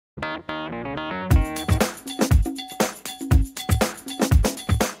Dinner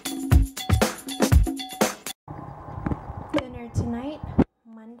tonight,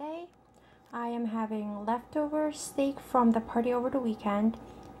 Monday, I am having leftover steak from the party over the weekend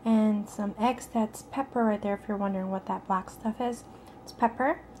and some eggs. That's pepper right there if you're wondering what that black stuff is. It's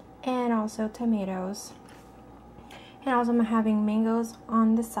pepper, and also tomatoes. And also I'm having mangoes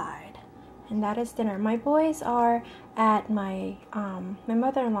on the side. And that is dinner. My boys are at my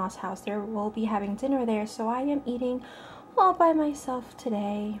mother-in-law's house. They will be having dinner there, so I am eating all by myself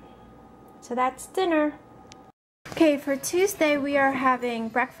today. So that's dinner. Okay, for Tuesday we are having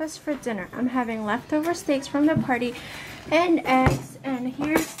breakfast for dinner. I'm having leftover steaks from the party and eggs, and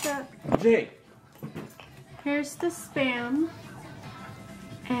here's the spam,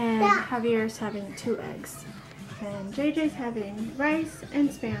 and Javier's having 2 eggs, and JJ's having rice and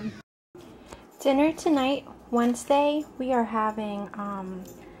spam. Dinner tonight, Wednesday, we are having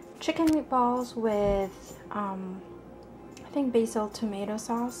chicken meatballs with I think basil tomato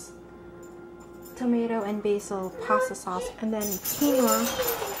sauce. Tomato and basil pasta sauce, and then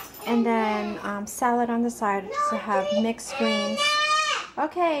quinoa, and then salad on the side. Just have mixed greens.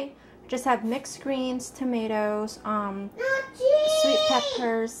 Okay, just have mixed greens, tomatoes, sweet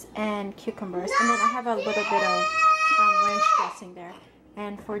peppers, and cucumbers, and then I have a little bit of ranch dressing there.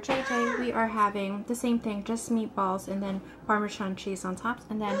 And for JJ, we are having the same thing, just meatballs and then Parmesan cheese on top,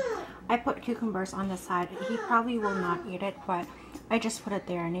 and then I put cucumbers on the side. He probably will not eat it, but I just put it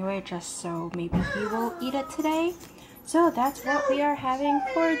there anyway, just so maybe he will eat it today. So that's what we are having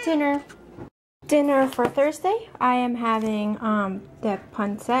for dinner. Dinner for Thursday, I am having the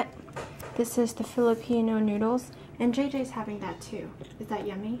pancit. This is the Filipino noodles, and JJ's having that too. Is that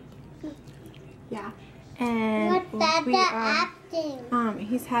yummy? Yeah. And we are,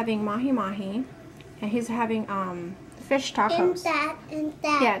 he's having mahi-mahi, and he's having fish tacos.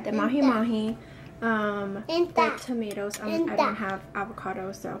 Yeah, the mahi-mahi. The tomatoes. I don't have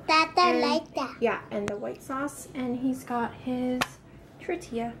avocado, so. Like that. Yeah, and the white sauce, and he's got his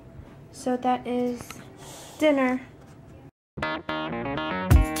tortilla. So that is dinner.